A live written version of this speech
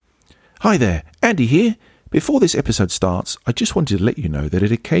Hi there, Andy here. Before this episode starts, I just wanted to let you know that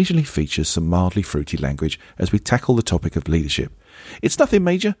it occasionally features some mildly fruity language as we tackle the topic of leadership. It's nothing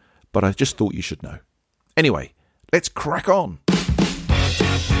major, but I just thought you should know. Anyway, let's crack on.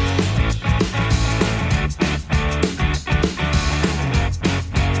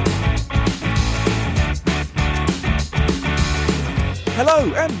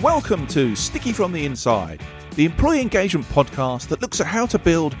 Hello and welcome to Sticky from the Inside, the employee engagement podcast that looks at how to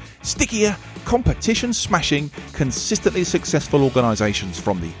build stickier, competition-smashing, consistently successful organisations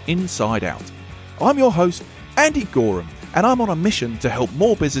from the inside out. I'm your host, Andy Gorham, and I'm on a mission to help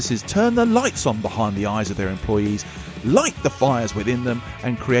more businesses turn the lights on behind the eyes of their employees, light the fires within them,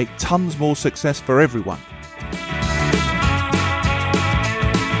 and create tons more success for everyone.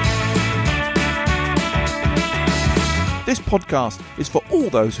 This podcast is for all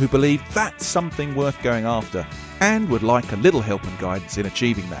those who believe that's something worth going after and would like a little help and guidance in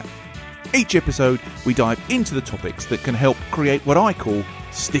achieving that. Each episode, we dive into the topics that can help create what I call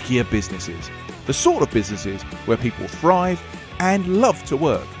stickier businesses. The sort of businesses where people thrive and love to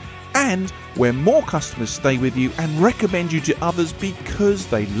work, and where more customers stay with you and recommend you to others because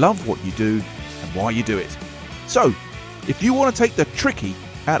they love what you do and why you do it. So, if you want to take the tricky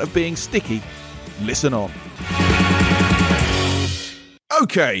out of being sticky, listen on.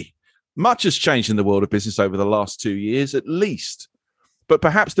 Okay, much has changed in the world of business over the last 2 years at least. But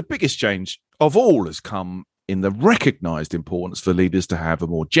perhaps the biggest change of all has come in the recognised importance for leaders to have a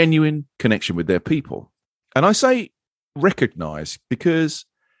more genuine connection with their people. And I say recognise because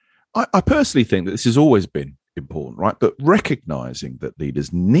I personally think that this has always been important, right? But recognising that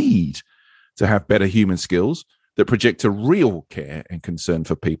leaders need to have better human skills that project a real care and concern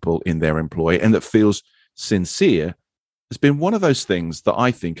for people in their employ and that feels sincere has been one of those things that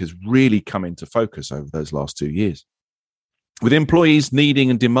I think has really come into focus over those last 2 years. With employees needing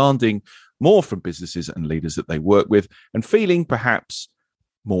and demanding more from businesses and leaders that they work with and feeling perhaps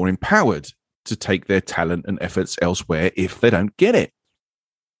more empowered to take their talent and efforts elsewhere if they don't get it.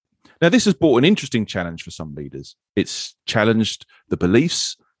 Now, this has brought an interesting challenge for some leaders. It's challenged the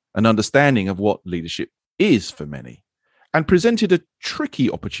beliefs and understanding of what leadership is for many and presented a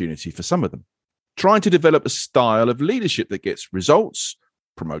tricky opportunity for some of them. Trying to develop a style of leadership that gets results,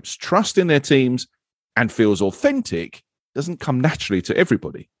 promotes trust in their teams, and feels authentic doesn't come naturally to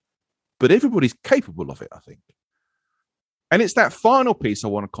everybody. But everybody's capable of it, I think. And it's that final piece I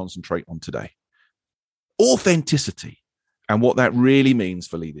want to concentrate on today. Authenticity and what that really means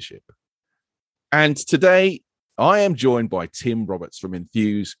for leadership. And today, I am joined by Tim Roberts from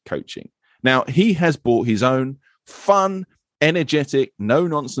Enthuse Coaching. Now, he has brought his own fun, energetic,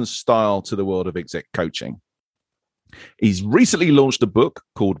 no-nonsense style to the world of exec coaching. He's recently launched a book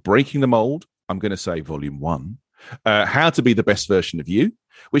called Breaking the Mould. I'm going to say volume 1, How to Be the Best Version of You,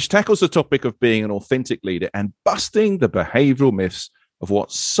 which tackles the topic of being an authentic leader and busting the behavioral myths of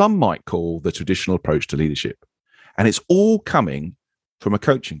what some might call the traditional approach to leadership. And it's all coming from a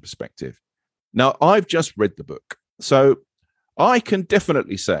coaching perspective. Now, I've just read the book, so I can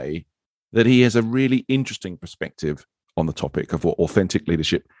definitely say that he has a really interesting perspective on the topic of what authentic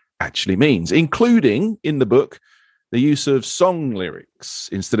leadership actually means, including in the book, the use of song lyrics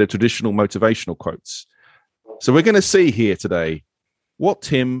instead of traditional motivational quotes. So we're going to see here today what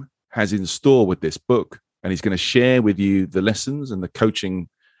Tim has in store with this book, and he's going to share with you the lessons and the coaching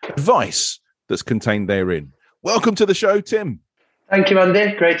advice that's contained therein. Welcome to the show, Tim. Thank you,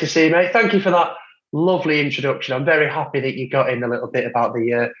 Andy. Great to see you, mate. Thank you for that lovely introduction. I'm very happy that you got in a little bit about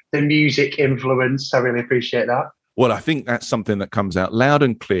the music influence. I really appreciate that. Well, I think that's something that comes out loud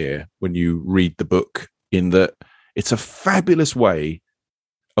and clear when you read the book, in that it's a fabulous way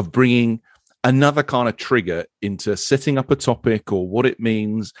of bringing another kind of trigger into setting up a topic or what it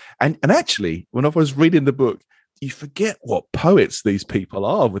means. And actually, when I was reading the book, you forget what poets these people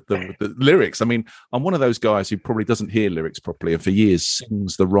are with the lyrics. I mean, I'm one of those guys who probably doesn't hear lyrics properly and for years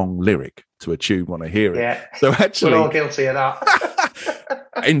sings the wrong lyric to a tune when I hear it. Yeah, so actually, we're all guilty of that.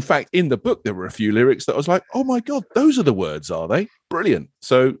 In fact, in the book, there were a few lyrics that I was like, oh my God, those are the words, are they? Brilliant.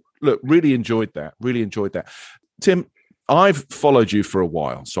 So look, really enjoyed that. Tim, I've followed you for a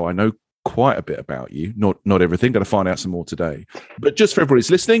while, so I know quite a bit about you. Not everything, going to find out some more today. But just for everybody's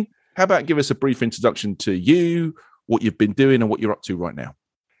listening, how about give us a brief introduction to you, what you've been doing and what you're up to right now?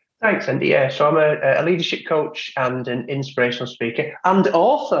 Thanks, Andy. Yeah, so I'm a leadership coach and an inspirational speaker and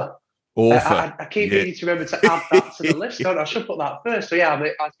author. I keep needing to remember to add that to the list. I should put that first. So yeah,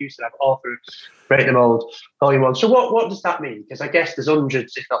 as you said, I'm author of Break the Mould, Volume 1. So what does that mean? Because I guess there's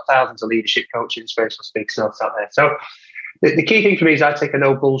hundreds, if not thousands, of leadership coaches, inspirational speakers out there. So the key thing for me is I take a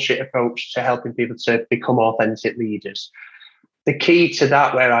no bullshit approach to helping people to become authentic leaders. the key to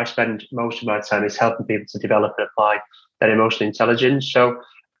that, where I spend most of my time, is helping people to develop and apply their emotional intelligence. So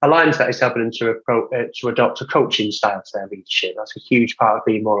aligns that is helping them to adopt a coaching style to their leadership. That's a huge part of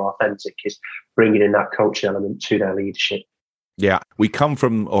being more authentic, is bringing in that coaching element to their leadership. Yeah, we come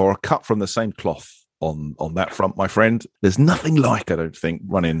from, or are cut from, the same cloth on that front, my friend. There's nothing like, I don't think,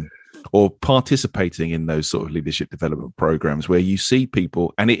 running or participating in those sort of leadership development programs where you see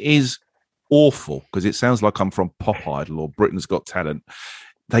people, and it is awful because it sounds like I'm from Pop Idol or Britain's Got Talent.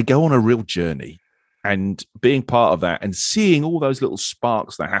 They go on a real journey, and being part of that and seeing all those little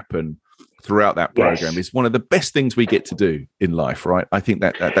sparks that happen throughout that program is one of the best things we get to do in life, right? I think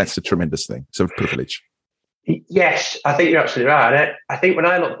that's a tremendous thing. It's a privilege. Yes, I think you're absolutely right. I think when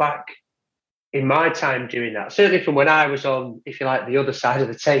I look back in my time doing that, certainly from when I was on, if you like, the other side of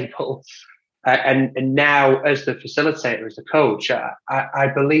the table, and now as the facilitator, as the coach, I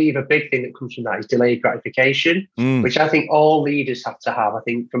believe a big thing that comes from that is delayed gratification, which I think all leaders have to have. I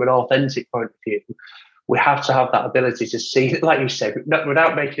think from an authentic point of view, we have to have that ability to see, like you said,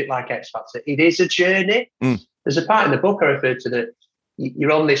 without making it like X Factor. It is a journey. There's a part in the book I referred to that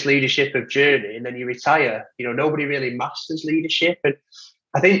you're on this leadership of journey and then you retire. Nobody really masters leadership. And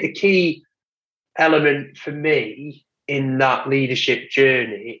I think the key element for me in that leadership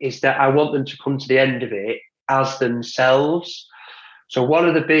journey is that I want them to come to the end of it as themselves. So one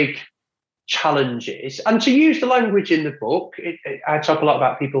of the big challenges, and to use the language in the book, I talk a lot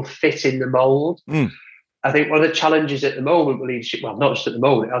about people fitting the mould. I think one of the challenges at the moment with leadership, well, not just at the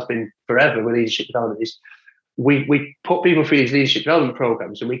moment, it has been forever with leadership development, is we put people through these leadership development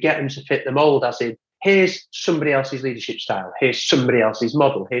programs and we get them to fit the mould, as in, here's somebody else's leadership style, here's somebody else's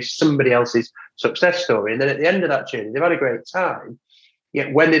model, here's somebody else's success story. And then at the end of that journey, they've had a great time.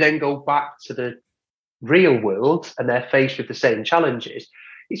 Yet when they then go back to the real world and they're faced with the same challenges,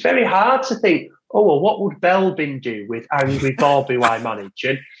 it's very hard to think, oh, well, what would Belbin do with Angry Bob, who I manage?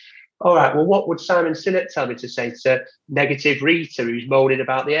 And all right, well, what would Simon Sinek tell me to say to negative Rita, who's moaning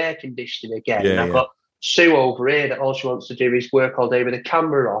about the air conditioning again? And I've got Sue over here that all she wants to do is work all day with the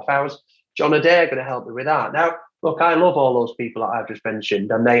camera off. How's John Adair going to help me with that? Now, look, I love all those people that I've just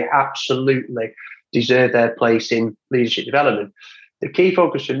mentioned, and they absolutely deserve their place in leadership development. The key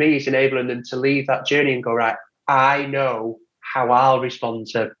focus for me is enabling them to leave that journey and go, right, I know how I'll respond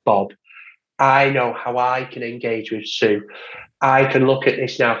to Bob. I know how I can engage with Sue. I can look at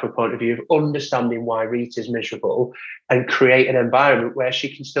this now from a point of view of understanding why Rita's miserable and create an environment where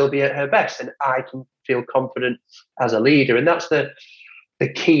she can still be at her best and I can feel confident as a leader. And that's the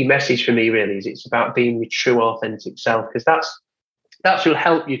key message for me, really, is it's about being your true, authentic self, because that's will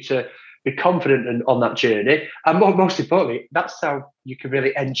help you to be confident on that journey. And most importantly, that's how you can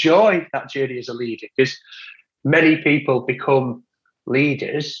really enjoy that journey as a leader, because many people become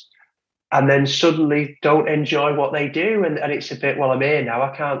leaders and then suddenly don't enjoy what they do. And it's a bit, well, I'm here now,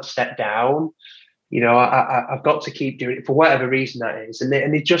 I can't step down. I've got to keep doing it for whatever reason that is. And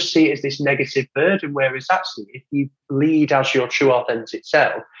they just see it as this negative burden, whereas actually, if you lead as your true, authentic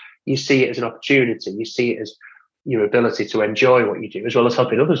self, you see it as an opportunity. You see it as your ability to enjoy what you do, as well as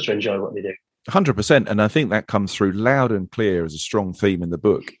helping others to enjoy what they do. 100%. And I think that comes through loud and clear as a strong theme in the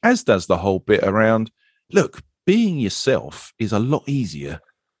book, as does the whole bit around, look, being yourself is a lot easier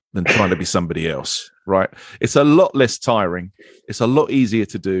than trying to be somebody else, right? It's a lot less tiring. It's a lot easier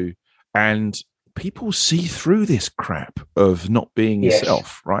to do. And people see through this crap of not being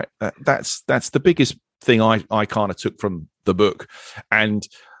yourself, right? That's the biggest thing I kind of took from the book. And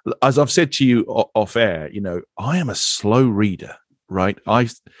as I've said to you off air, I am a slow reader, right?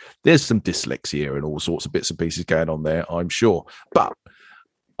 There's some dyslexia and all sorts of bits and pieces going on there, I'm sure. But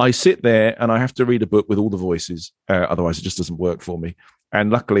I sit there and I have to read a book with all the voices. Otherwise, it just doesn't work for me. And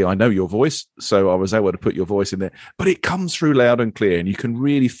luckily, I know your voice, so I was able to put your voice in there. But it comes through loud and clear, and you can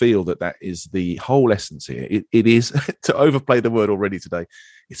really feel that is the whole essence here. It is, to overplay the word already today,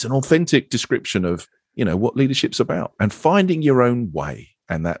 it's an authentic description of, what leadership's about. And finding your own way,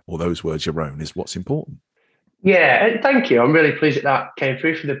 and those words, your own, is what's important. Yeah, and thank you. I'm really pleased that came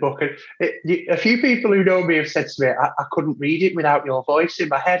through from the book. And a few people who know me have said to me, I couldn't read it without your voice in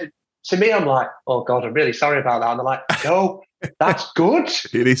my head. And to me, I'm like, oh, God, I'm really sorry about that. And they're like, no, that's good.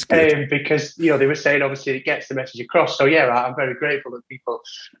 It is good. Because, they were saying, obviously, it gets the message across. So, yeah, I'm very grateful that people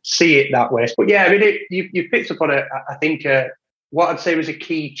see it that way. But, yeah, I mean, you picked up on it. I think what I'd say was a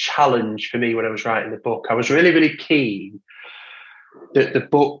key challenge for me when I was writing the book. I was really, really keen that the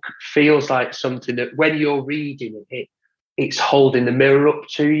book feels like something that when you're reading it, it's holding the mirror up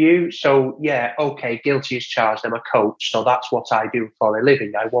to you. So, yeah, okay, guilty as charged. I'm a coach, so that's what I do for a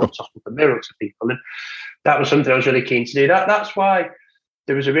living. I want to hold the mirror up to people. And that was something I was really keen to do. That's why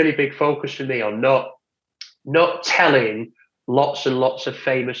there was a really big focus for me on not telling lots and lots of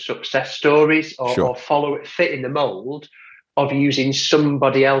famous success stories or fit in the mold of using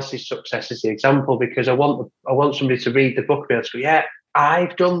somebody else's success as the example, because I want somebody to read the book and be able to go, yeah,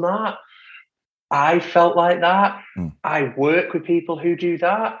 I've done that. I felt like that. I work with people who do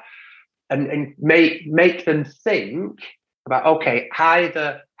that, and make them think about, okay,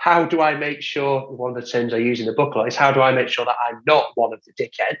 either how do I make sure, one of the terms I use in the book a lot is how do I make sure that I'm not one of the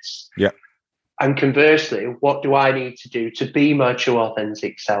dickheads? Yeah. And conversely, what do I need to do to be my true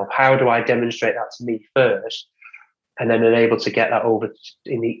authentic self? How do I demonstrate that to me first? And then enable to get that over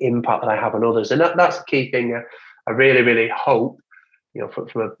in the impact that I have on others. And that's the key thing. I really, really hope,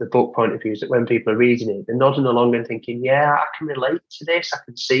 from the book point of view, is that when people are reading it, they're nodding along and thinking, yeah, I can relate to this. I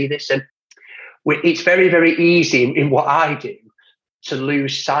can see this. And it's very, very easy in what I do to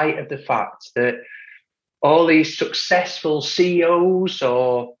lose sight of the fact that all these successful CEOs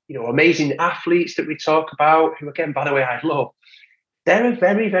or, amazing athletes that we talk about, who, again, by the way, I love, they're a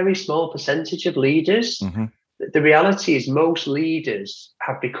very, very small percentage of leaders. Mm-hmm. The reality is most leaders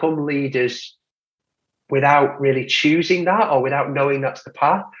have become leaders without really choosing that or without knowing that's the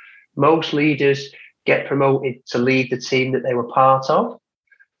path. Most leaders get promoted to lead the team that they were part of,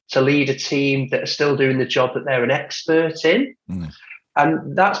 to lead a team that are still doing the job that they're an expert in.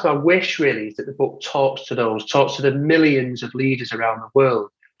 And that's my wish, really, is that the book talks to the millions of leaders around the world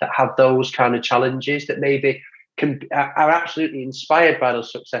that have those kind of challenges, that maybe are absolutely inspired by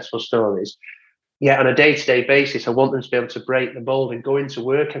those successful stories. Yet on a day-to-day basis, I want them to be able to break the mold and go into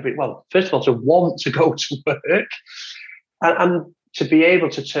work first of all, to want to go to work and to be able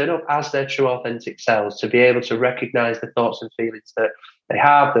to turn up as their true authentic selves, to be able to recognize the thoughts and feelings that they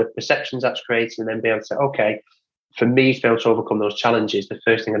have, the perceptions that's creating, and then be able to say, okay, for me to be able to overcome those challenges, the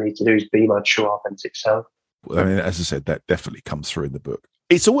first thing I need to do is be my true authentic self. I mean, as I said, that definitely comes through in the book.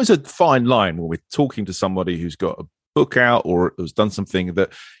 It's always a fine line when we're talking to somebody who's got a book out or has done something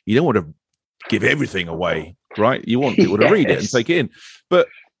that you don't want to give everything away, right? You want people to read it and take it in. But,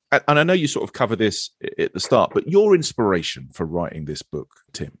 and I know you sort of cover this at the start, but your inspiration for writing this book,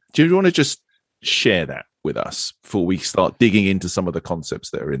 Tim, do you want to just share that with us before we start digging into some of the concepts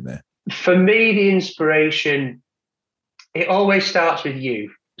that are in there? For me, the inspiration, it always starts with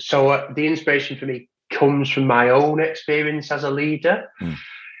you. So the inspiration for me comes from my own experience as a leader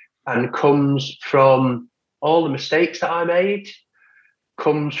and comes from all the mistakes that I made,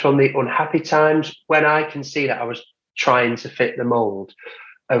 comes from the unhappy times when I can see that I was trying to fit the mold,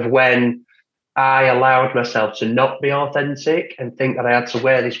 of when I allowed myself to not be authentic and think that I had to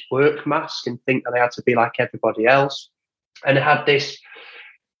wear this work mask and think that I had to be like everybody else, and had this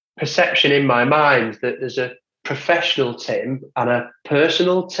perception in my mind that there's a professional Tim and a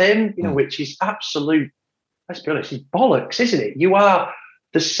personal Tim, which is absolute, let's be honest, it's bollocks, isn't it? You are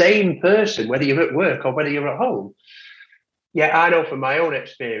the same person, whether you're at work or whether you're at home. Yeah, I know from my own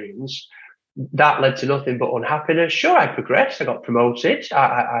experience, that led to nothing but unhappiness. Sure, I progressed. I got promoted.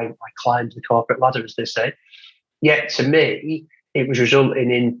 I climbed the corporate ladder, as they say. Yet to me, it was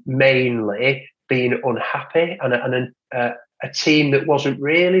resulting in mainly being unhappy and a team that wasn't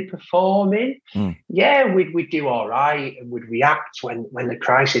really performing. Yeah, we'd do all right and we'd react when the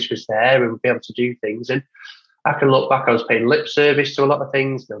crisis was there and we'd be able to do things. And I can look back, I was paying lip service to a lot of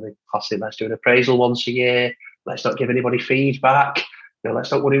things. The classic, let's do an appraisal once a year. Let's not give anybody feedback.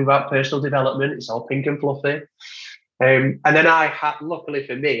 Let's not worry about personal development. It's all pink and fluffy. And then luckily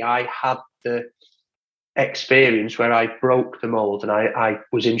for me, I had the experience where I broke the mold and I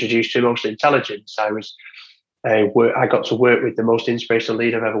was introduced to emotional intelligence. I got to work with the most inspirational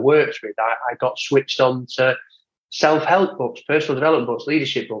leader I've ever worked with. I got switched on to self-help books, personal development books,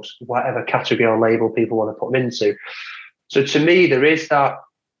 leadership books, whatever category or label people want to put them into. So to me, there is,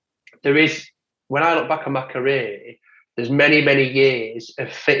 when I look back on my career, there's many, many years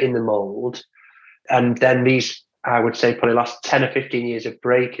of fitting the mold. And then these, I would say, probably last 10 or 15 years of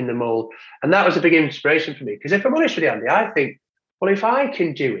breaking the mold. And that was a big inspiration for me. Because if I'm honest with you, Andy, I think, well, if I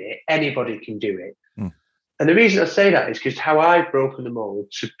can do it, anybody can do it. And the reason I say that is because how I've broken the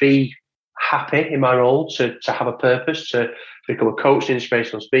mold to be happy in my role, to have a purpose, to become a coach and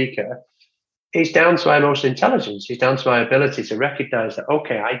inspirational speaker, is down to my emotional intelligence. It's down to my ability to recognize that,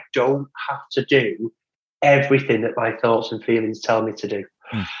 okay, I don't have to do everything that my thoughts and feelings tell me to do.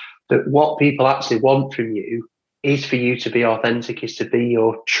 That what people actually want from you is for you to be authentic, is to be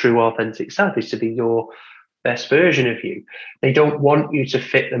your true authentic self, is to be your best version of you. They don't want you to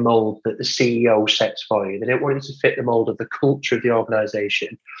fit the mold that the CEO sets for you. They don't want you to fit the mold of the culture of the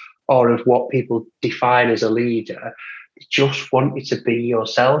organization or of what people define as a leader. They just want you to be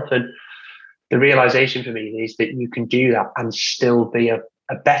yourself. And the realization for me is that you can do that and still be a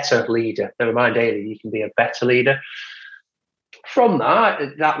better leader. Never mind daily, you can be a better leader. from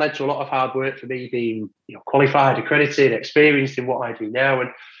that led to a lot of hard work for me, being qualified, accredited, experienced in what I do now,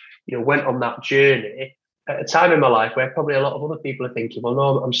 and went on that journey at a time in my life where probably a lot of other people are thinking, well,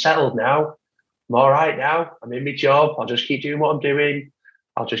 no, I'm settled now. I'm all right now. I'm in my job. I'll just keep doing what I'm doing.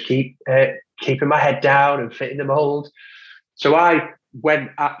 I'll just keep keeping my head down and fitting the mold. So I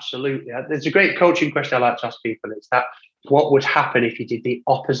went absolutely. There's a great coaching question I like to ask people. It's that, what would happen if you did the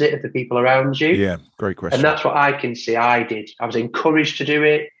opposite of the people around you? Yeah, great question. And that's what I can see I did. I was encouraged to do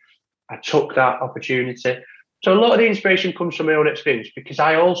it. I took that opportunity. So a lot of the inspiration comes from my own experience, because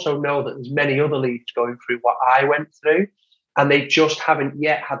I also know that there's many other leaders going through what I went through, and they just haven't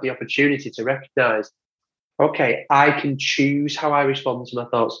yet had the opportunity to recognize, okay, I can choose how I respond to my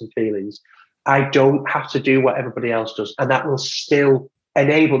thoughts and feelings. I don't have to do what everybody else does. And that will still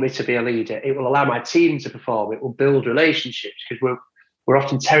enable me to be a leader. It will allow my team to perform. It will build relationships, because we're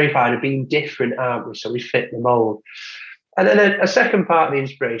often terrified of being different, aren't we? So we fit the mold. And then a second part of the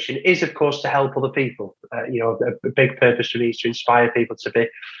inspiration is, of course, to help other people. A big purpose for me is to inspire people to be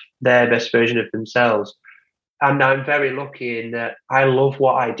their best version of themselves. And I'm very lucky in that I love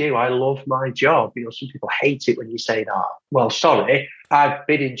what I do. I love my job. Some people hate it when you say that. Well, sorry, I've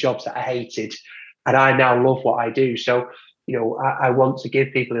been in jobs that I hated, and I now love what I do. So, I want to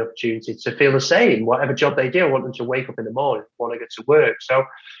give people the opportunity to feel the same. Whatever job they do, I want them to wake up in the morning, want to go to work. So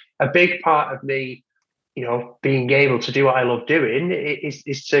a big part of me, being able to do what I love doing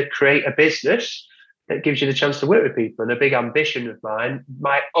is to create a business that gives you the chance to work with people. And a big ambition of mine,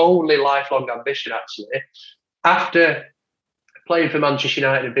 my only lifelong ambition actually, after playing for Manchester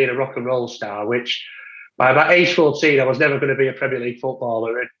United and being a rock and roll star, which by about age 14, I was never going to be a Premier League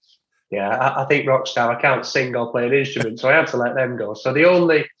footballer. And I think rock star, I can't sing or play an instrument, so I had to let them go. So the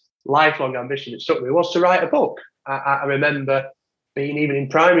only lifelong ambition that stuck me was to write a book. I remember being even in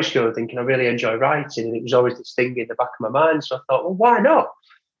primary school thinking I really enjoy writing, and it was always this thing in the back of my mind. So I thought, well, why not?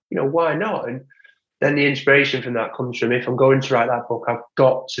 Why not? And then the inspiration from that comes from, if I'm going to write that book, I've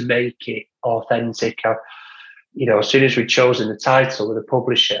got to make it authentic. As soon as we've chosen the title with a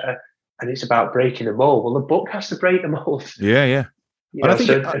publisher and it's about breaking the mold, well, the book has to break the mold. Yeah. And I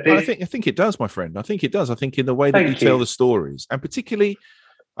think it does, my friend. I think it does. I think in the way that you tell the stories, and particularly,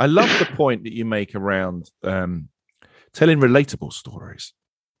 I love the point that you make around telling relatable stories,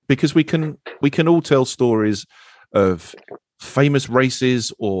 because we can all tell stories of famous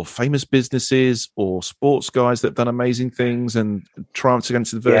races or famous businesses or sports guys that have done amazing things and triumphs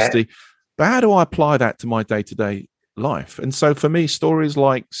against adversity. Yeah. But how do I apply that to my day-to-day life? And so for me, stories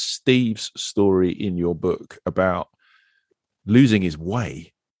like Steve's story in your book about losing his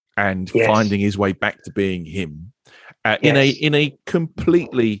way and finding his way back to being him in a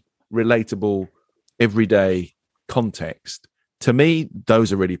completely relatable, everyday context, to me,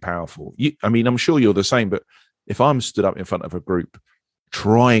 those are really powerful. I'm sure you're the same, but if I'm stood up in front of a group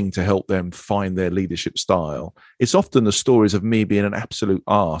trying to help them find their leadership style, it's often the stories of me being an absolute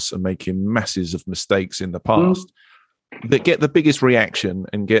arse and making masses of mistakes in the past that get the biggest reaction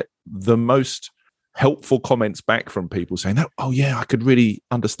and get the most helpful comments back from people saying, oh yeah, I could really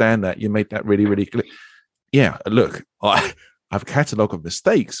understand that. You made that really, really clear. Yeah, look, I have a catalogue of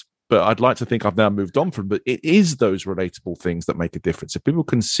mistakes, but I'd like to think I've now moved on from. But it is those relatable things that make a difference. If people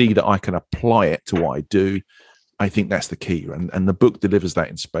can see that I can apply it to what I do, I think that's the key. And the book delivers that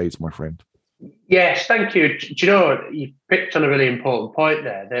in spades, my friend. Yes, thank you. Do you know, you picked on a really important point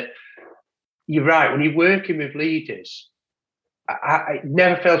there, that you're right. When you're working with leaders, it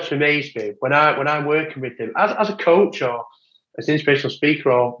never fails to amaze me when I'm working with them as a coach or as an inspirational speaker,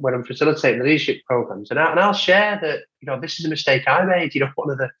 or when I'm facilitating the leadership programs, and I'll share that this is a mistake I made. One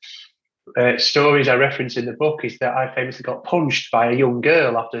of the stories I reference in the book is that I famously got punched by a young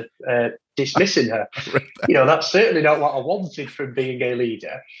girl after dismissing her. That's certainly not what I wanted from being a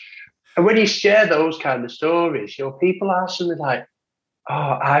leader. And when you share those kind of stories, people are suddenly like,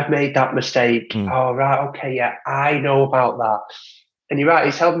 oh, I've made that mistake. Oh, right. Okay. Yeah, I know about that. And you're right.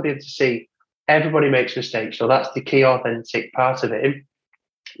 It's helping people to see everybody makes mistakes. So that's the key authentic part of it. And,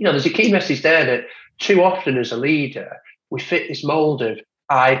 there's a key message there that too often as a leader, we fit this mold of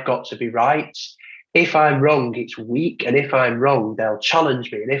I've got to be right. If I'm wrong, it's weak. And if I'm wrong, they'll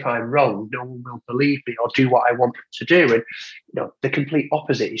challenge me. And if I'm wrong, no one will believe me or do what I want them to do. And, the complete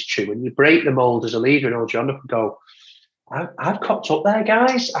opposite is true. When you break the mold as a leader and hold your hand up and go, I've cocked up there,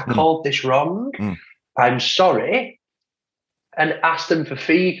 guys. I called this wrong. I'm sorry. And ask them for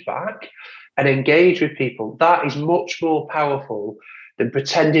feedback and engage with people. That is much more powerful than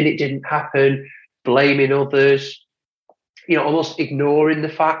pretending it didn't happen, blaming others, almost ignoring the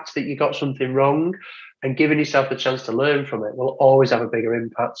fact that you got something wrong, and giving yourself the chance to learn from it will always have a bigger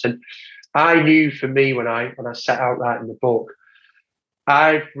impact. And I knew for me when I set out writing the book,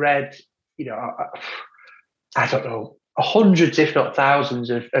 I've read, I don't know, hundreds, if not thousands,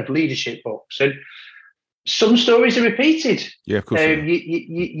 of leadership books, and some stories are repeated. Yeah, of course.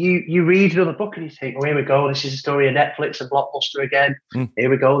 You read another book and you think, oh, here we go. This is a story of Netflix and Blockbuster again. Here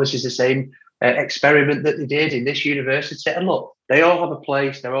we go. This is the same experiment that they did in this university. And look, they all have a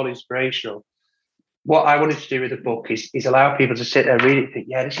place. They're all inspirational. What I wanted to do with the book is allow people to sit there and read it and think,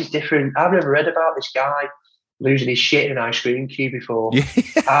 yeah, this is different. I've never read about this guy losing his shit in an ice cream queue before.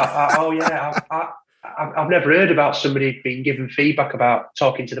 Yeah. I've never heard about somebody being given feedback about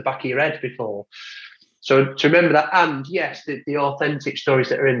talking to the back of your head before. So to remember that, and yes, the authentic stories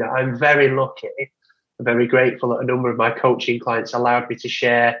that are in there, I'm very lucky. I'm very grateful that a number of my coaching clients allowed me to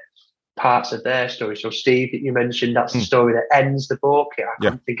share parts of their story. So Steve, that you mentioned, that's the story that ends the book. I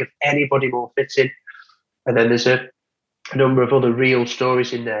can't think of anybody more fitting. And then there's a number of other real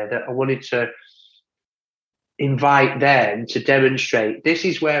stories in there that I wanted to invite them to demonstrate this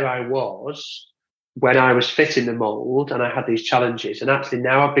is where I was when I was fitting the mold and I had these challenges. And actually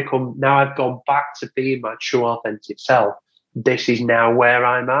now I've gone back to being my true authentic self. This is now where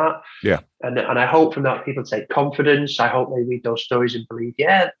I'm at. Yeah. And I hope from that people take confidence. I hope they read those stories and believe,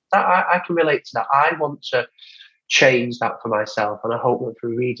 I can relate to that. I want to change that for myself. And I hope that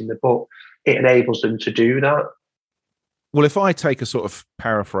through reading the book, it enables them to do that. Well, if I take a sort of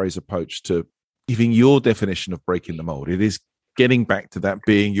paraphrase approach to giving your definition of breaking the mold, it is getting back to that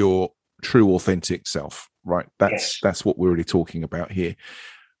being your true authentic self, right? That's what we're really talking about here.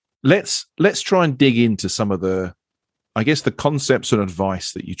 Let's try and dig into some of the, I guess, the concepts and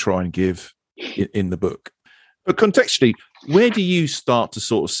advice that you try and give in the book. But contextually, where do you start to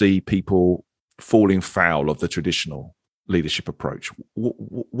sort of see people falling foul of the traditional leadership approach?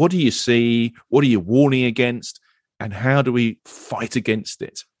 What do you see? What are you warning against? And how do we fight against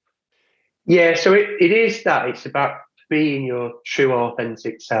it? Yeah, so it is that. It's about being your true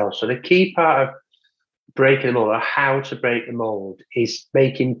authentic self. So the key part of breaking the mold, or how to break the mold, is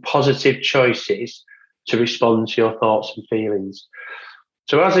making positive choices to respond to your thoughts and feelings.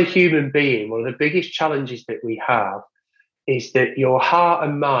 So as a human being, one of the biggest challenges that we have is that your heart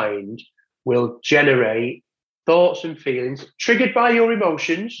and mind will generate thoughts and feelings triggered by your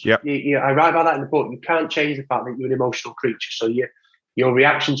emotions. Yep. I write about that in the book. You can't change the fact that you're an emotional creature. So your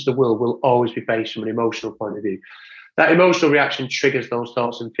reaction to the world will always be based from an emotional point of view. That emotional reaction triggers those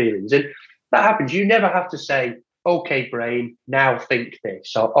thoughts and feelings. And that happens. You never have to say, okay, brain, now think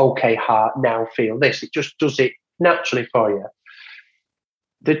this, or okay, heart, now feel this. It just does it naturally for you.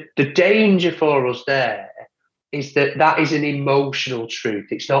 The danger for us there is that is an emotional truth.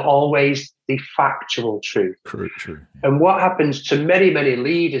 It's not always the factual truth. True. And what happens to many, many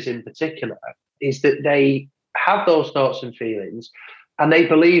leaders in particular is that they have those thoughts and feelings and they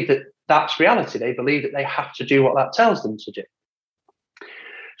believe that that's reality. They believe that they have to do what that tells them to do.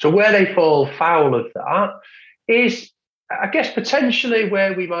 So where they fall foul of that is, I guess, potentially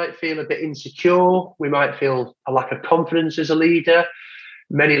where we might feel a bit insecure. We might feel a lack of confidence as a leader.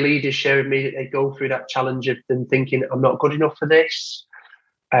 Many leaders share with me that they go through that challenge of them thinking, I'm not good enough for this.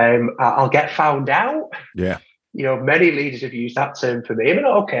 I'll get found out. Yeah. Many leaders have used that term for me. I mean,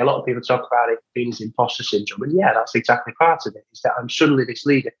 okay, a lot of people talk about it being as imposter syndrome. And yeah, that's exactly part of it, is that I'm suddenly this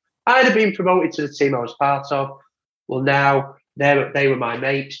leader. I'd have been promoted to the team I was part of. Well, now they were my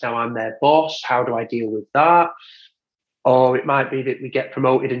mates. Now I'm their boss. How do I deal with that? Or it might be that we get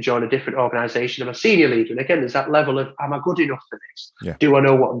promoted and join a different organisation. I'm a senior leader. And again, there's that level of, am I good enough for this? Yeah. Do I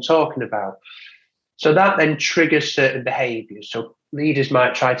know what I'm talking about? So that then triggers certain behaviours. So leaders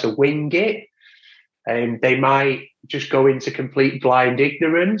might try to wing it. And they might just go into complete blind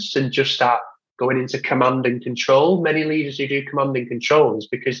ignorance and just start going into command and control. Many leaders who do command and control is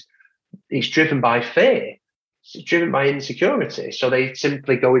because it's driven by fear. It's driven by insecurity. So they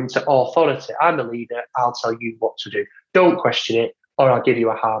simply go into authority. I'm the leader. I'll tell you what to do. Don't question it, or I'll give you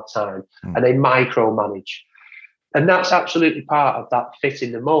a hard time. And they micromanage. And that's absolutely part of that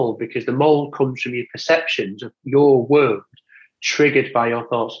fitting the mold, because the mold comes from your perceptions of your world triggered by your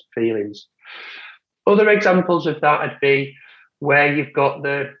thoughts and feelings. Other examples of that would be where you've got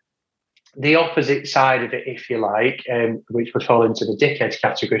the opposite side of it, if you like, which would fall into the dickhead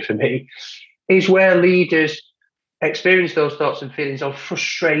category for me, is where leaders experience those thoughts and feelings of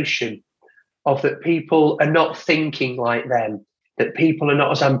frustration, of that people are not thinking like them, that people are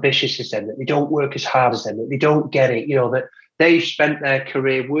not as ambitious as them, that they don't work as hard as them, that they don't get it, that they've spent their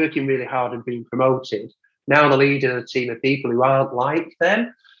career working really hard and being promoted. Now the leader of a team of people who aren't like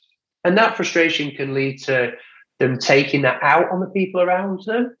them. And that frustration can lead to them taking that out on the people around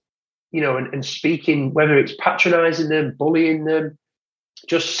them, and speaking, whether it's patronizing them, bullying them,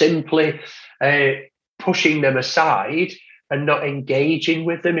 just simply pushing them aside and not engaging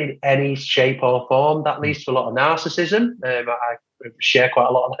with them in any shape or form. That leads to a lot of narcissism. I share quite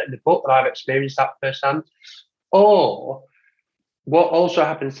a lot of that in the book, that I've experienced that firsthand. Or what also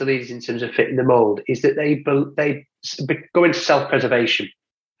happens to leaders in terms of fitting the mold is that they go into self-preservation.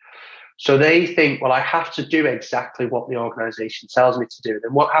 So they think, well, I have to do exactly what the organisation tells me to do.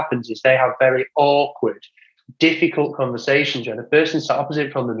 And what happens is they have very awkward, difficult conversations where the person sat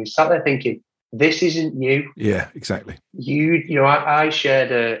opposite from them is sat there thinking, this isn't you. Yeah, exactly. I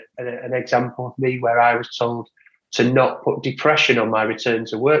shared an example of me where I was told to not put depression on my return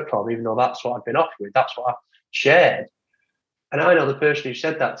to work form, even though that's what I've been offered. That's what I shared. And I know the person who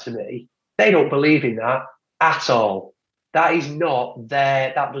said that to me, they don't believe in that at all. That is not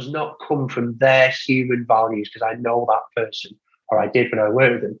that does not come from their human values, because I know that person, or I did when I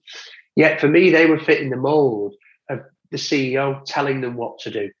worked with them. Yet for me, they were fitting the mold of the CEO telling them what to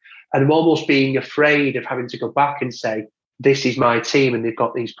do. And I'm almost being afraid of having to go back and say, this is my team and they've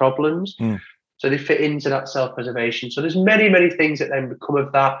got these problems. So they fit into that self-preservation. So there's many, many things that then come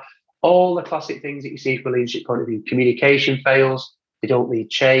of that. All the classic things that you see from a leadership point of view. Communication fails. They don't lead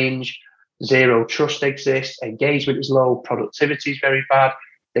change. Zero trust exists. Engagement is low. Productivity is very bad.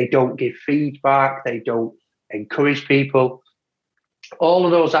 They don't give feedback. They don't encourage people. All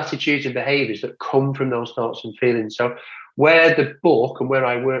of those attitudes and behaviours that come from those thoughts and feelings. So where the book and where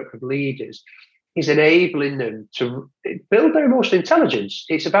I work with leaders is enabling them to build their emotional intelligence.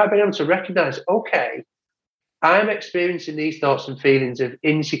 It's about being able to recognise, okay, I'm experiencing these thoughts and feelings of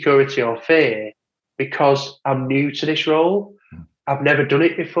insecurity or fear because I'm new to this role. I've never done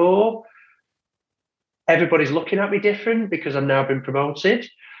it before. Everybody's looking at me different because I've now been promoted.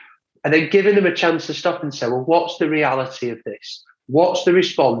 And then giving them a chance to stop and say, well, what's the reality of this? What's the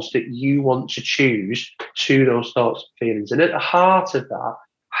response that you want to choose to those thoughts and feelings? And at the heart of that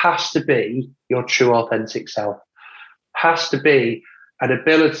has to be your true, authentic self. Has to be an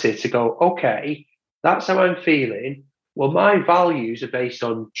ability to go, okay, that's how I'm feeling. Well, my values are based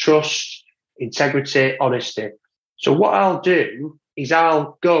on trust, integrity, honesty. So what I'll do is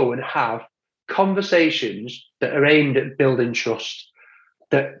I'll go and have conversations that are aimed at building trust,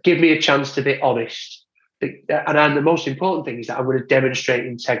 that give me a chance to be honest. And the most important thing is that I'm going to demonstrate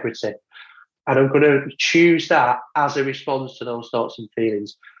integrity. And I'm going to choose that as a response to those thoughts and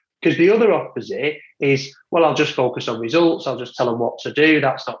feelings. Because the other opposite is, well, I'll just focus on results. I'll just tell them what to do.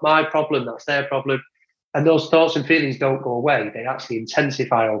 That's not my problem. That's their problem. And those thoughts and feelings don't go away. They actually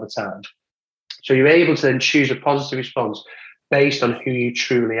intensify over time. So you're able to then choose a positive response based on who you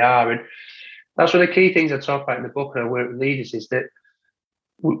truly are. And that's one of the key things I talk about in the book and I work with leaders is that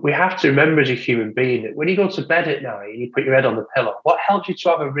we have to remember as a human being that when you go to bed at night and you put your head on the pillow, what helps you to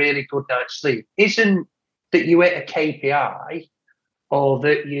have a really good night's sleep isn't that you hit a KPI or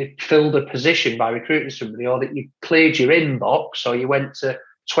that you filled a position by recruiting somebody or that you cleared your inbox or you went to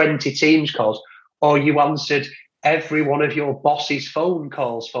 20 Teams calls or you answered every one of your boss's phone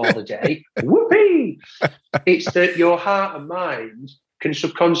calls for the day. Whoopee! It's that your heart and mind can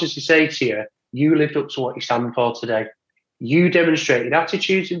subconsciously say to you, you lived up to what you stand for today. You demonstrated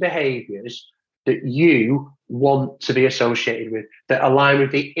attitudes and behaviours that you want to be associated with, that align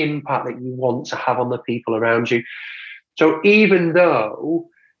with the impact that you want to have on the people around you. So even though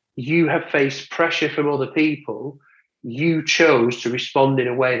you have faced pressure from other people, you chose to respond in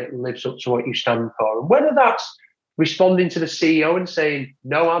a way that lives up to what you stand for. And whether that's responding to the CEO and saying,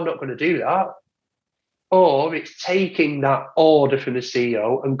 no, I'm not going to do that, or it's taking that order from the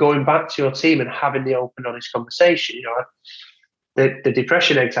CEO and going back to your team and having the open, honest conversation. You know, the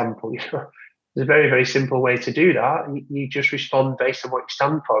depression example, you know, there's a very, very simple way to do that. You just respond based on what you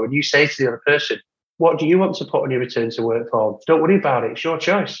stand for. And you say to the other person, what do you want to put on your return to work form? Don't worry about it. It's your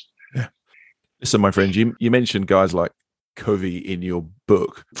choice. Yeah. Listen, my friend, you mentioned guys like Covey in your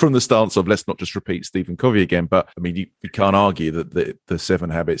book from the stance of let's not just repeat Stephen Covey again. But I mean, you can't argue that the 7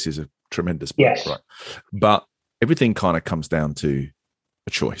 Habits is a tremendous book, yes. Right? But everything kind of comes down to a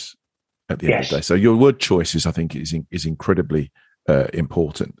choice at the end of the day. So your word choices, I think, is incredibly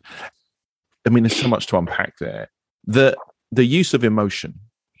important. I mean, there's so much to unpack there. The use of emotion.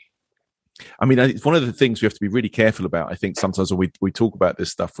 I mean, it's one of the things we have to be really careful about. I think sometimes when we talk about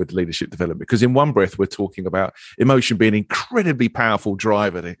this stuff with leadership development, because in one breath we're talking about emotion being an incredibly powerful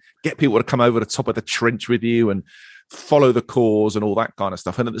driver to get people to come over the top of the trench with you and follow the cause and all that kind of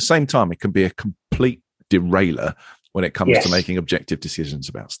stuff. And at the same time, it can be a complete derailer when it comes to making objective decisions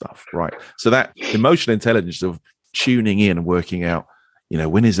about stuff, right? So that emotional intelligence of tuning in and working out, you know,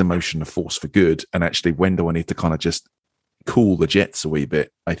 when is emotion a force for good? And actually, when do I need to kind of just cool the jets a wee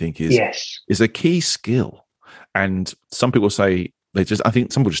bit, I think is a key skill. And some people say I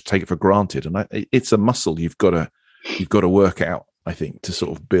think some people just take it for granted. And it's a muscle you've got to you've got to work out, I think, to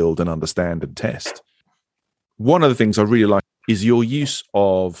sort of build and understand and test. One of the things I really like is your use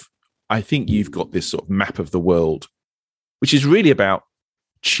of, I think you've got this sort of map of the world, which is really about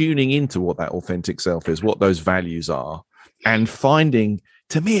tuning into what that authentic self is, what those values are, and finding,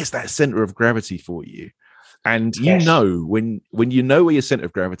 to me, it's that center of gravity for you. And you know, when you know where your center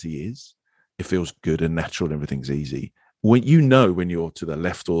of gravity is, it feels good and natural and everything's easy. When you're to the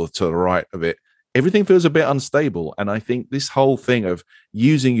left or to the right of it, everything feels a bit unstable. And I think this whole thing of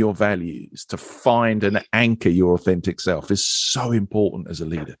using your values to find and anchor your authentic self is so important as a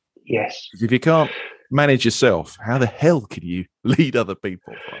leader. Yes. If you can't manage yourself, how the hell can you lead other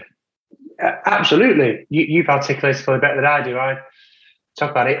people? Absolutely. You've articulated it better than I do. I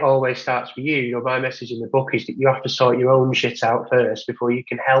talk about it always starts with you. You know, my message in the book is that you have to sort your own shit out first before you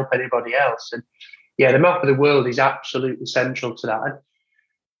can help anybody else. And yeah, the map of the world is absolutely central to that.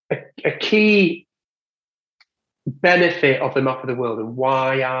 A key benefit of the map of the world, and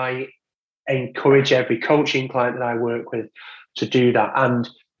why I encourage every coaching client that I work with to do that, and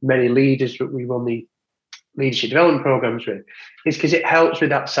many leaders that we run the leadership development programs with, is because it helps with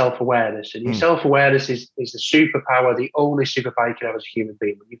that self-awareness. And your self-awareness is the superpower, the only superpower you can have as a human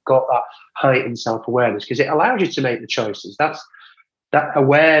being. When you've got that heightened self-awareness, because it allows you to make the choices. That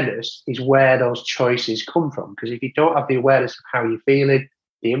awareness is where those choices come from. Because if you don't have the awareness of how you're feeling,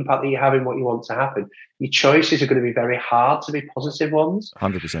 the impact that you're having, what you want to happen, your choices are going to be very hard to be positive ones.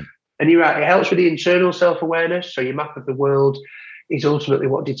 100%. And you're right, it helps with the internal self-awareness. So your map of the world is ultimately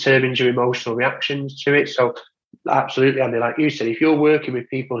what determines your emotional reactions to it. So absolutely, Andy, like you said, if you're working with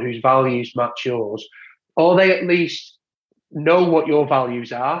people whose values match yours, or they at least know what your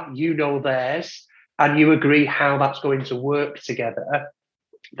values are, you know theirs, and you agree how that's going to work together,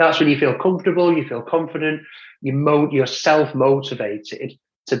 that's when you feel comfortable, you feel confident, you're self-motivated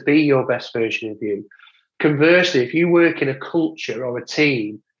to be your best version of you. Conversely, if you work in a culture or a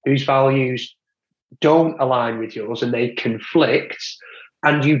team whose values don't align with yours and they conflict,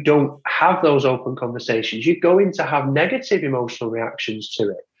 and you don't have those open conversations, you're going to have negative emotional reactions to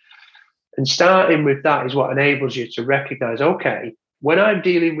it. And starting with that is what enables you to recognize, okay, when I'm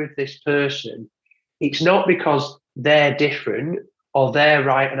dealing with this person, it's not because they're different or they're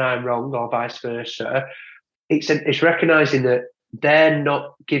right and I'm wrong or vice versa. It's recognizing that they're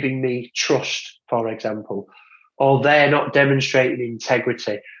not giving me trust, for example, or they're not demonstrating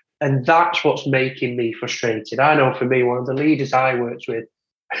integrity. And that's what's making me frustrated. I know for me, one of the leaders I worked with,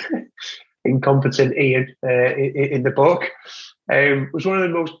 incompetent Ian in the book, was one of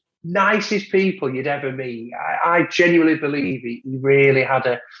the most nicest people you'd ever meet. I genuinely believe he really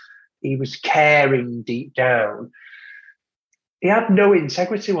he was caring deep down. He had no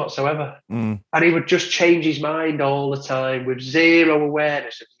integrity whatsoever. And he would just change his mind all the time with zero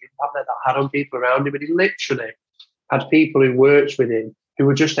awareness of the impact that had on people around him. And he literally had people who worked with him who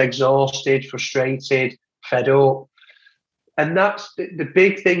were just exhausted, frustrated, fed up. And that's the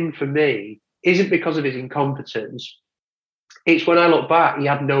big thing for me, isn't because of his incompetence. It's when I look back, he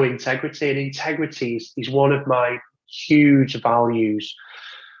had no integrity, and integrity is one of my huge values.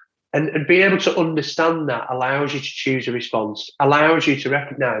 And being able to understand that allows you to choose a response, allows you to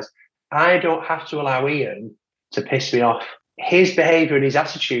recognize, I don't have to allow Ian to piss me off. His behavior and his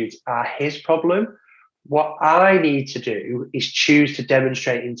attitudes are his problem. What I need to do is choose to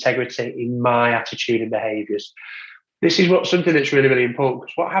demonstrate integrity in my attitude and behaviors. This is something that's really, really important,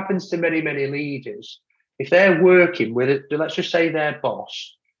 because what happens to many, many leaders, if they're working with, let's just say their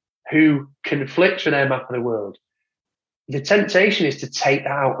boss, who conflicts with their map of the world, the temptation is to take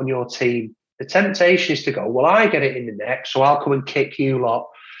that out on your team. The temptation is to go, well, I get it in the neck, so I'll come and kick you lot.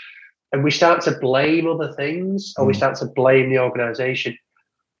 And we start to blame other things, or we start to blame the organization.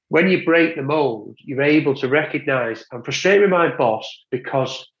 When you break the mold, you're able to recognize, I'm frustrated with my boss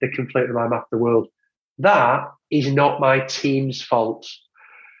because they conflict with my map of the world. That is not my team's fault.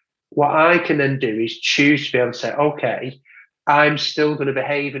 What I can then do is choose to be able to say, okay, I'm still going to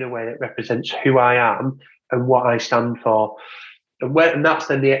behave in a way that represents who I am and what I stand for. And that's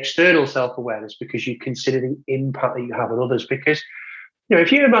then the external self-awareness, because you consider the impact that you have on others. Because,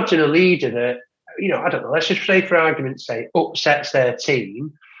 if you imagine a leader that, I don't know, let's just say for argument's sake, upsets their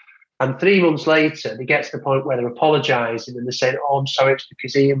team, and 3 months later, they get to the point where they're apologising and they're saying, oh, I'm sorry, it's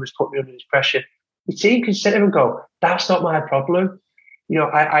because Ian was putting me under this pressure. The team can sit there and go, that's not my problem.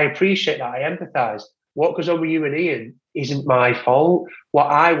 I appreciate that. I empathise. What goes on with you and Ian isn't my fault. What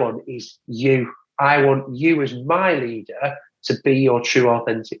I want is you. I want you as my leader to be your true,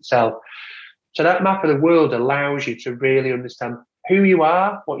 authentic self. So that map of the world allows you to really understand who you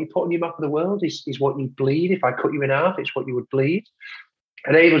are. What you put on your map of the world is what you bleed. If I cut you in half, it's what you would bleed.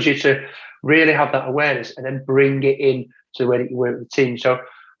 Enables you to really have that awareness, and then bring it in to the way that you work with the team. So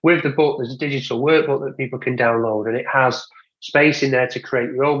with the book, there's a digital workbook that people can download, and it has space in there to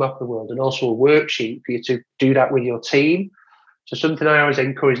create your own map of the world, and also a worksheet for you to do that with your team. So something I always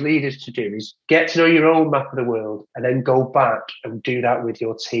encourage leaders to do is get to know your own map of the world, and then go back and do that with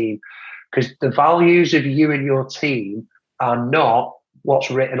your team. Because the values of you and your team are not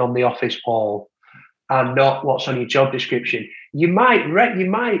what's written on the office wall, and not what's on your job description. You might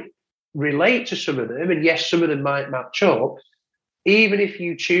relate to some of them, and yes, some of them might match up. Even if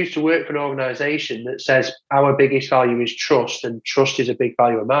you choose to work for an organisation that says our biggest value is trust, and trust is a big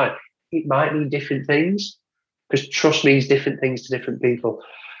value of mine, it might mean different things, because trust means different things to different people.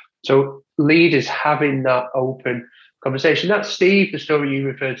 So leaders having that open conversation. That's Steve, the story you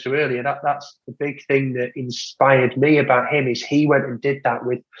referred to earlier. That's the big thing that inspired me about him, is he went and did that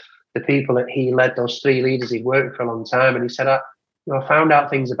with the people that he led, those 3 leaders he'd worked for a long time. And he said, I found out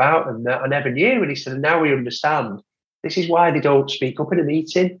things about them that I never knew. And he said, and now we understand. This is why they don't speak up in a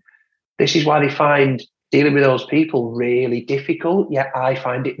meeting. This is why they find dealing with those people really difficult, yet I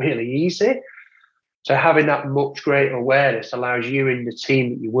find it really easy. So having that much greater awareness allows you and the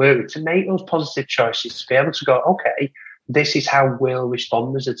team that you work with to make those positive choices, to be able to go, okay, this is how we'll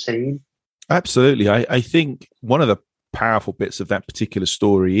respond as a team. Absolutely. I think one of the powerful bits of that particular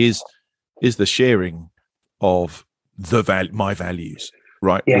story is the sharing of my values,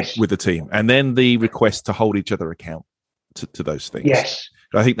 right? Yes. With the team, and then the request to hold each other account to those things. Yes.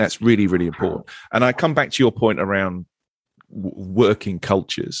 I think that's really, really important. And I come back to your point around working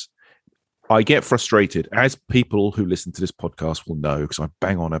cultures. I get frustrated, as people who listen to this podcast will know, because I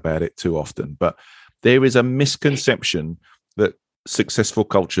bang on about it too often, but there is a misconception that successful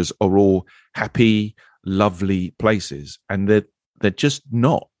cultures are all happy, lovely places, and they're just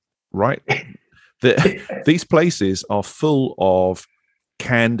not, right? These places are full of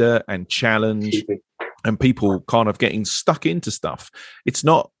candor and challenge and people kind of getting stuck into stuff. It's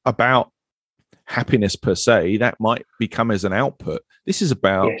not about happiness per se. That might become as an output. This is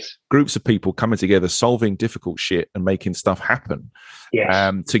about groups of people coming together, solving difficult shit and making stuff happen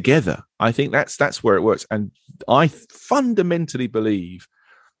together. I think that's where it works. And I fundamentally believe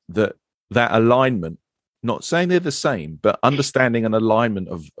that alignment, not saying they're the same, but understanding an alignment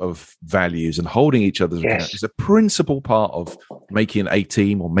of values and holding each other's account is a principal part of making a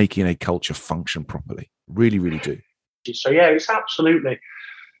team or making a culture function properly. Really, really do. So, yeah, it's absolutely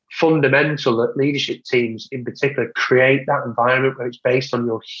fundamental that leadership teams in particular create that environment where it's based on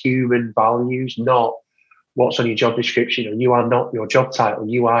your human values, not what's on your job description, or you are not your job title,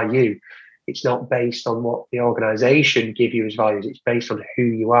 you are you. It's not based on what the organisation give you as values. It's based on who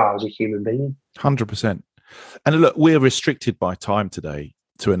you are as a human being. 100%. And look, we're restricted by time today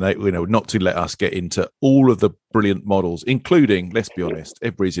to not to let us get into all of the brilliant models, including, let's be honest,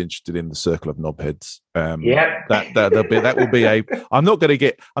 everybody's interested in the circle of knobheads. That will be a. I'm not going to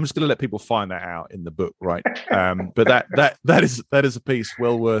get. I'm just going to let people find that out in the book, right? But that is a piece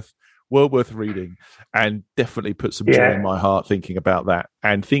well worth reading, and definitely put some joy in my heart thinking about that,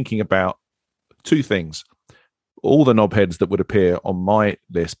 and thinking about 2 things: all the knobheads that would appear on my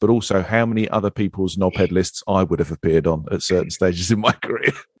list, but also how many other people's knobhead lists I would have appeared on at certain stages in my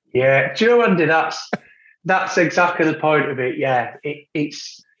career. Yeah, do you know, Andy, that's exactly the point of it. Yeah,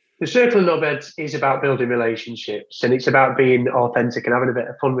 it's the circle of knobheads is about building relationships, and it's about being authentic and having a bit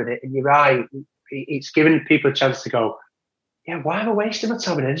of fun with it. And you're right, it's giving people a chance to go, yeah, why am I wasting my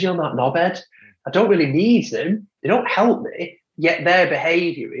time and energy on that knobhead? I don't really need them. They don't help me. Yet their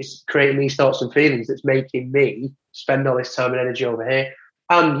behaviour is creating these thoughts and feelings that's making me spend all this time and energy over here.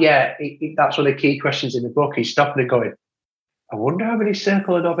 And that's one of the key questions in the book. He's stopping and going, I wonder how many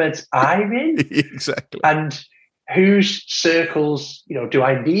circle of knobheads I'm in. Exactly. And whose circles, do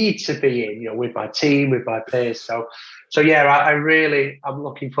I need to be in, with my team, with my peers. So I'm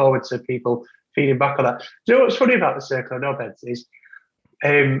looking forward to people feeding back on that. Do you know what's funny about the circle of knobheads is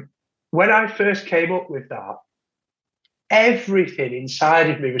when I first came up with that, everything inside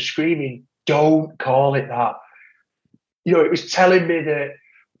of me was screaming, don't call it that. It was telling me that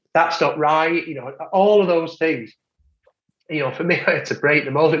that's not right, all of those things. For me, I had to break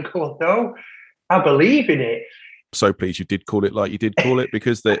the mold and go, no, I believe in it. So pleased you did call it like you did call it,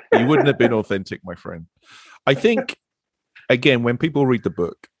 because you wouldn't have been authentic, my friend. I think, again, when people read the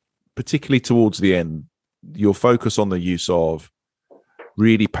book, particularly towards the end, you'll focus on the use of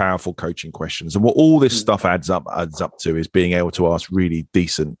really powerful coaching questions. And what all this stuff adds up to is being able to ask really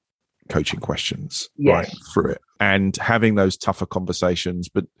decent coaching questions right through it, and having those tougher conversations,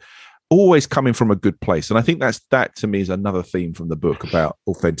 but always coming from a good place. And I think that to me is another theme from the book about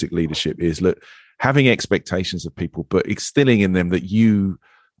authentic leadership, is having expectations of people, but instilling in them that you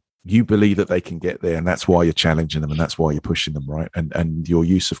You believe that they can get there, and that's why you're challenging them, and that's why you're pushing them, right? And your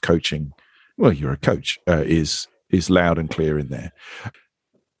use of coaching, well, you're a coach, is loud and clear in there.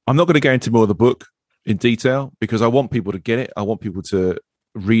 I'm not going to go into more of the book in detail because I want people to get it. I want people to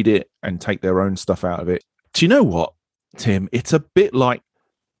read it and take their own stuff out of it. Do you know what, Tim? It's a bit like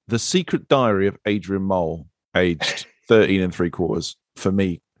The Secret Diary of Adrian Mole, aged 13 3/4 for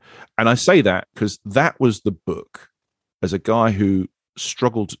me. And I say that because that was the book, as a guy who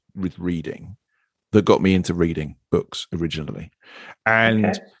struggled with reading, that got me into reading books originally.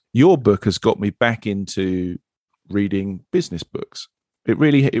 And your book has got me back into reading business books. It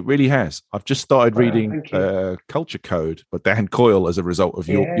really has. I've just started reading Culture Code by Dan Coyle as a result of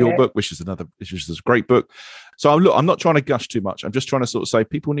your book, which is a great book. So I'm not trying to gush too much. I'm just trying to sort of say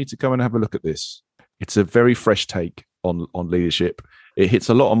people need to come and have a look at this. It's a very fresh take on leadership. It hits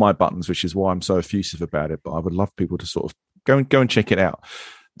a lot on my buttons, which is why I'm so effusive about it. But I would love people to sort of go and check it out.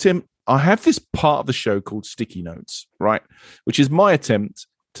 Tim, I have this part of the show called Sticky Notes, right? Which is my attempt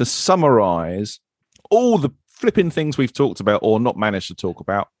to summarize all the flipping things we've talked about or not managed to talk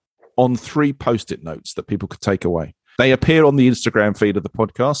about on 3 Post-it notes that people could take away. They appear on the Instagram feed of the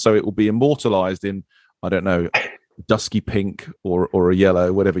podcast, so it will be immortalized in, I don't know, dusky pink or a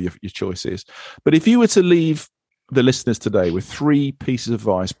yellow, whatever your choice is. But if you were to leave the listeners today with 3 pieces of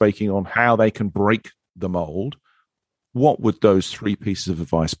advice based on how they can break the mold, what would those 3 pieces of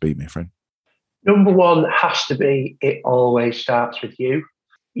advice be, my friend? Number 1 has to be, it always starts with you.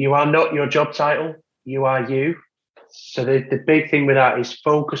 You are not your job title. You are you. So the big thing with that is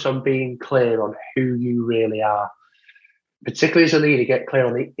focus on being clear on who you really are. Particularly as a leader, get clear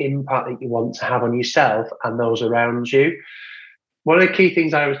on the impact that you want to have on yourself and those around you. One of the key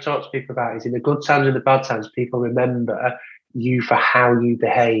things I always talk to people about is in the good times and the bad times, people remember you for how you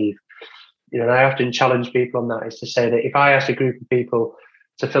behave. And I often challenge people on that, is to say that if I ask a group of people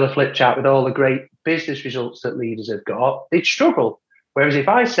to fill a flip chart with all the great business results that leaders have got, they'd struggle. Whereas if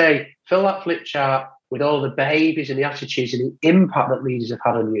I say, fill that flip chart with all the behaviours and the attitudes and the impact that leaders have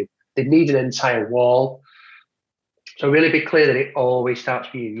had on you, they'd need an entire wall. So really be clear that it always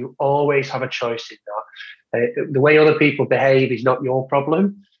starts with you. You always have a choice in that. The way other people behave is not your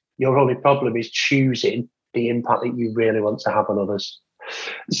problem. Your only problem is choosing the impact that you really want to have on others.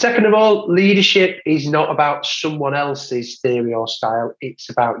 Second of all, leadership is not about someone else's theory or style. It's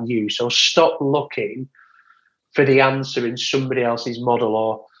about you. So stop looking for the answer in somebody else's model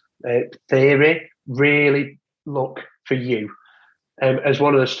or theory. Really look for you. As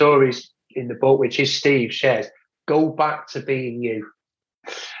one of the stories in the book, which is Steve shares, go back to being you.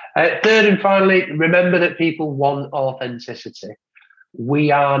 Third and finally, remember that people want authenticity.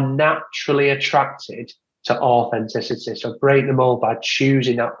 We are naturally attracted to authenticity. So break the mold by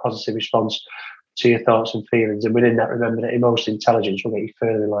choosing that positive response to your thoughts and feelings. And within that, remember that emotional intelligence will get you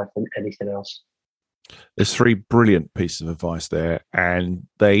further in life than anything else. There's 3 brilliant pieces of advice there, and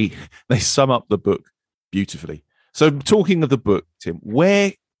they sum up the book beautifully. So talking of the book, Tim,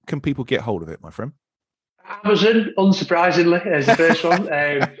 where can people get hold of it, my friend? Amazon, unsurprisingly, as the first one.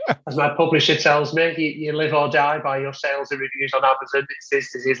 As my publisher tells me, you live or die by your sales and reviews on Amazon.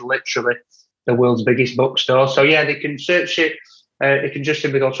 This is literally the world's biggest bookstore. So yeah, they can search it. They can just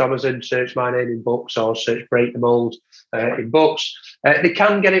simply go to Amazon, search my name in books, or search Break the Mold in books. They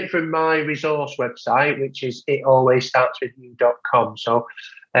can get it from my resource website, which is italwaysstartswithyou.com. So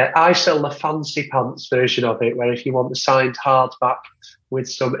I sell the fancy pants version of it, where if you want the signed hardback with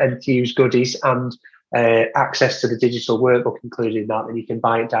some enthused goodies and access to the digital workbook included in that, then you can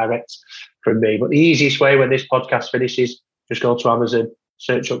buy it direct from me. But the easiest way when this podcast finishes, just go to Amazon,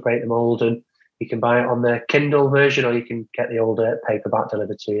 search up Break the Mold, and you can buy it on the Kindle version, or you can get the older paperback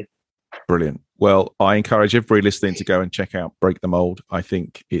delivered to you. Brilliant. Well, I encourage everybody listening to go and check out Break the Mold. I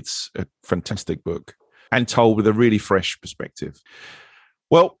think it's a fantastic book and told with a really fresh perspective.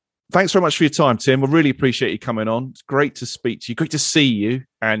 Well, thanks very much for your time, Tim. I really appreciate you coming on. It's great to speak to you. Great to see you.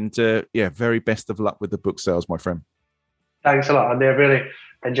 And very best of luck with the book sales, my friend. Thanks a lot, Andy. I really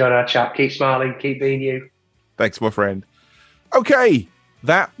enjoyed our chat. Keep smiling. Keep being you. Thanks, my friend. Okay,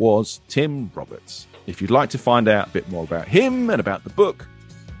 that was Tim Roberts. If you'd like to find out a bit more about him and about the book,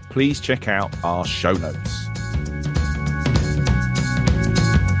 please check out our show notes.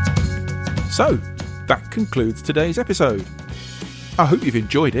 So, that concludes today's episode. I hope you've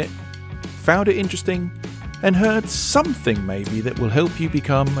enjoyed it, found it interesting, and heard something maybe that will help you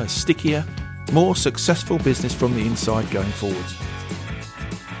become a stickier, more successful business from the inside going forward.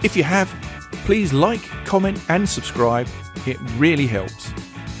 If you have, please like, comment, and subscribe. It really helps.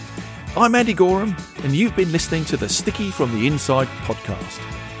 I'm Andy Gorham, and you've been listening to the Sticky from the Inside podcast.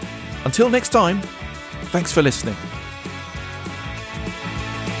 Until next time, thanks for listening.